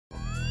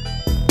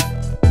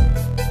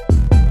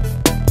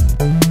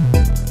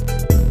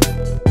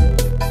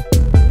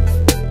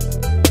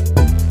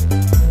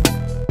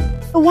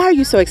Why are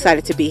you so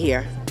excited to be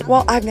here?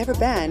 Well, I've never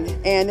been,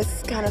 and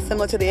this is kind of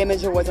similar to the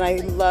Image Awards, and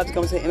I loved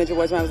going to the Image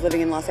Awards when I was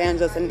living in Los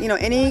Angeles. And you know,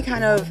 any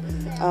kind of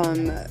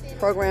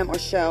program or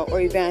show or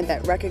event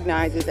that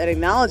recognizes and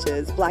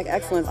acknowledges Black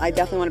excellence, I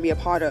definitely want to be a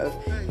part of.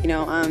 You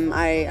know,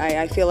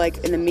 I feel like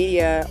in the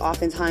media,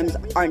 oftentimes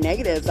our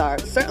negatives are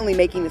certainly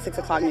making the 6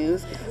 o'clock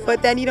news,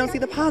 but then you don't see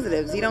the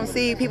positives. You don't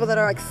see people that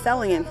are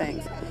excelling in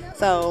things.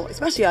 So,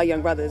 especially our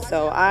young brothers.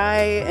 So I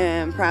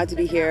am proud to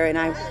be here, and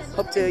I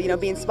hope to, you know,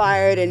 be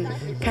inspired and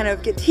kind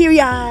of get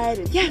teary-eyed.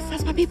 And yes,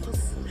 that's my people.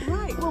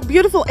 Right. Well,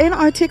 beautiful and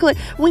articulate.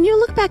 When you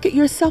look back at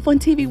yourself on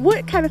TV,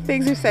 what kind of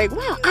things are you saying?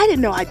 Wow, I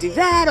didn't know I'd do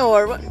that,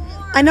 or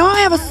I know I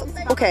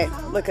have okay,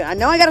 look, I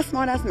know I got a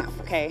smart-ass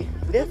mouth, okay?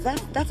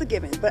 That's a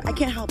given, but I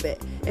can't help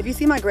it. If you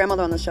see my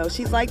grandmother on the show,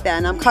 she's like that,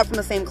 and I'm cut from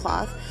the same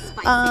cloth.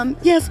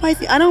 Yeah,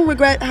 spicy. I don't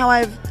regret how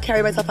I've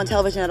carried myself on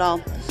television at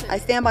all. I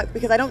stand by,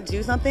 because I don't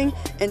do something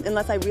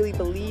unless I really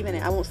believe in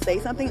it. I won't say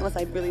something unless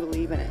I really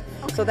believe in it.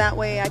 So that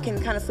way I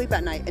can kind of sleep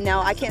at night. And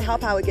now I can't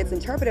help how it gets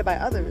interpreted by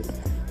others.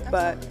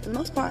 But for the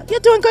most part, you're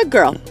doing good,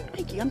 girl.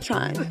 Thank you, I'm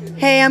trying.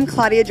 Hey, I'm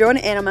Claudia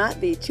Jordan, and I'm at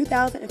the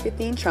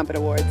 2015 Trumpet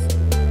Awards.